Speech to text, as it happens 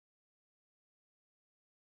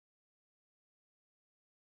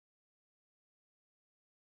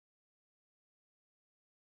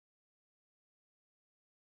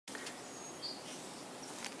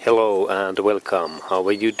Hello and welcome. How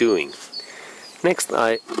are you doing? Next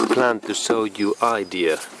I plan to show you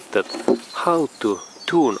idea that how to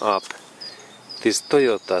tune up this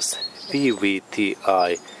Toyota's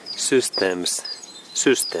VVT-i system.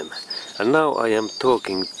 And now I am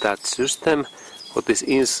talking that system, what is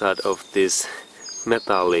inside of this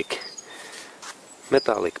metallic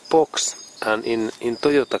box. And in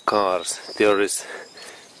Toyota cars there is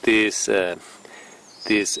these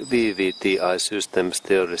VVT-i systems.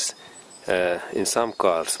 There is in some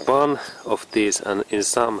cars one of these, and in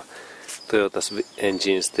some Toyota's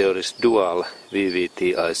engines there is dual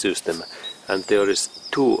VVT-i system, and there is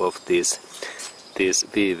two of these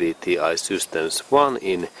VVT-i systems, one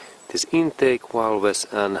in this intake valves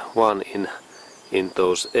and one in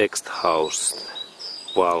those exhaust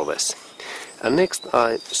valves. And next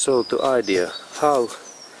I show the idea how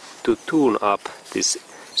to tune up these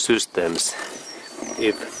systems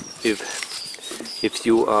if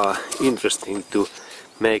you are interested to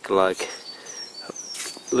make like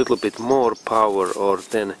a little bit more power or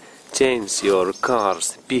then change your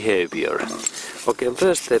car's behavior. Okay,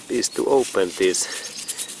 first step is to open this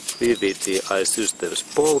VVT-i systems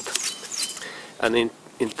bolt, and in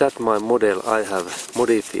that my model I have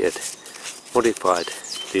modified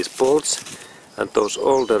these bolts, and those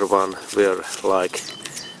older one were like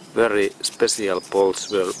very special bolts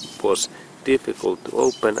was difficult to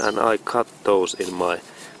open, and I cut those in my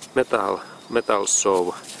metal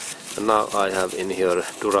saw, and now I have in here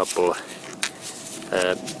durable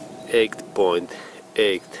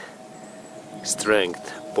 8.8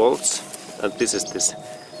 strength bolts, and this is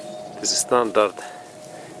standard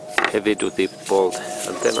heavy duty bolt.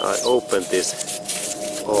 And then I open this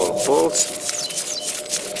all bolts,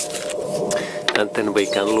 and then we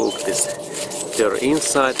can look this there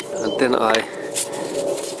inside, and then I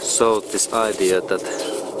show this idea that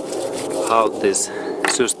how this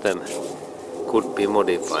system could be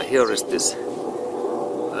modified. Here is this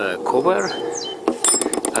cover,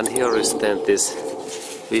 and here is then this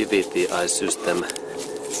VVT-i system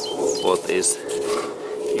what is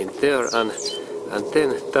in there, and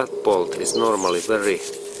then that bolt is normally very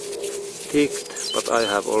thick, but I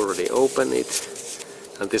have already opened it,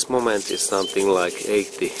 and this moment is something like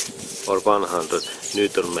 80 or 100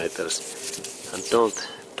 Newton meters, and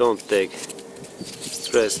don't take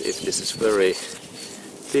stress if this is very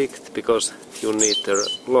thick, because you need a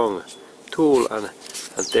long tool, and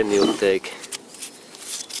then you take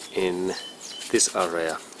in this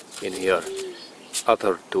area in here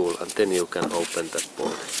other tool, and then you can open that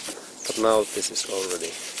bolt. But now this is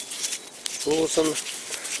already loosened,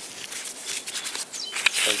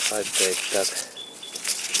 and I take that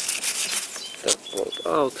bolt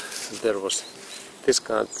out. And there was this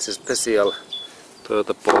is special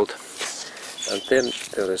Toyota bolt, and then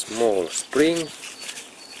there is small spring,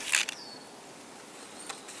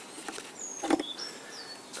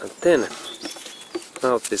 and then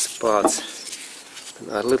now this parts, then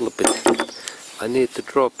a little bit I need to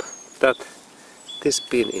drop this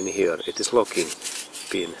pin in here. It is locking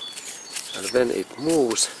pin, and when it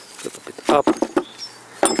moves a little bit up,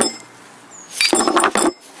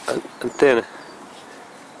 and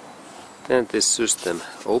then this system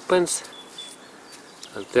opens,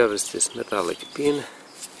 and there is this metallic pin.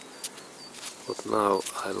 But now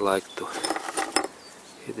I like to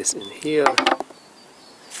hit this in here,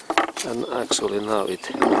 and actually now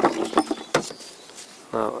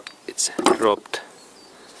it's dropped.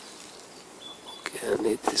 Okay, and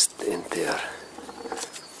it is in there.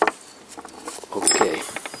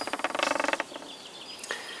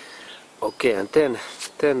 Okay, and then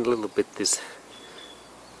a little bit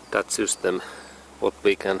that system, what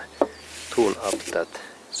we can tune up that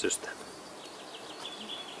system.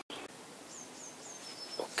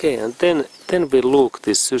 Okay, and then we look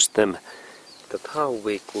this system that how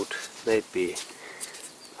we could maybe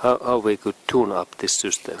how we could tune up this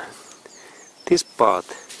system. This part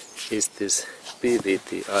is this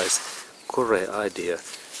VVT-i's core idea,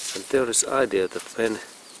 and there is idea that when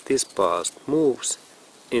this part moves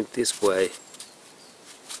in this way,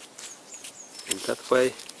 in that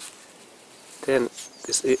way, then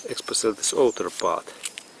this, especially this outer part,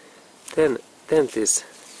 then this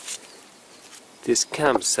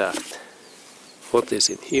camshaft, what is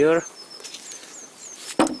in here,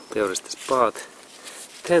 there is this part,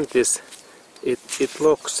 then it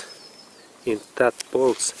locks in that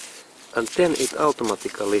bolts, and then it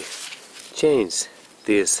automatically changes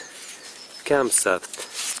this camshaft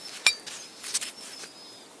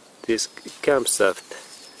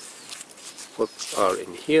what are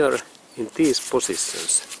in here in these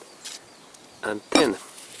positions, and then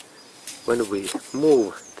when we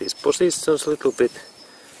move these positions a little bit,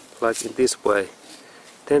 like in this way,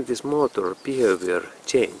 then this motor behavior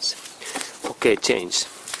change. Okay, change.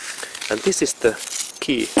 And this is the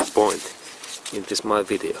key point in this my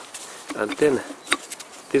video. And then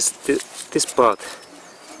this part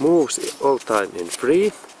moves all time in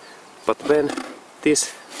free, but when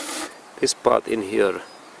this part in here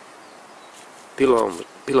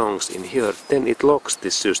belongs in here, then it locks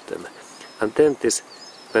this system. And then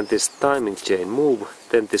when this timing chain move,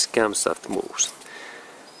 then this camshaft moves.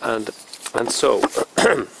 And so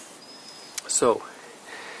so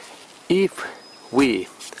if we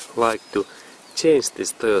like to change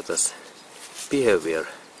this Toyota's behavior,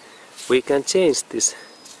 we can change this.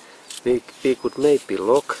 We could maybe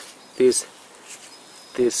lock these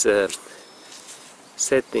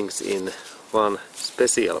settings in one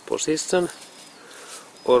special position,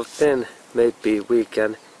 or then maybe we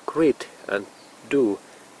can grid and do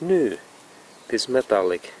new this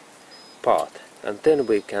metallic part, and then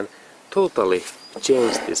we can totally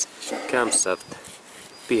change this camshaft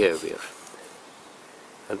behavior.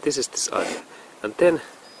 And this is this idea. And then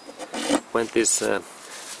when this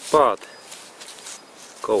part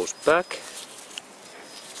goes back,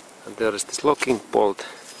 and there is this locking bolt,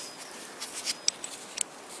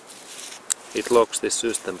 it locks this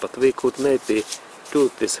system, but we could maybe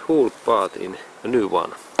do this whole part in a new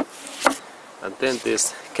one. And then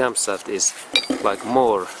this camshaft is like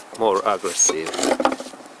more aggressive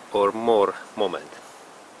or more moment.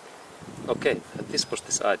 Okay, and this was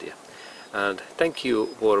this idea. And thank you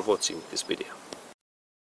for watching this video.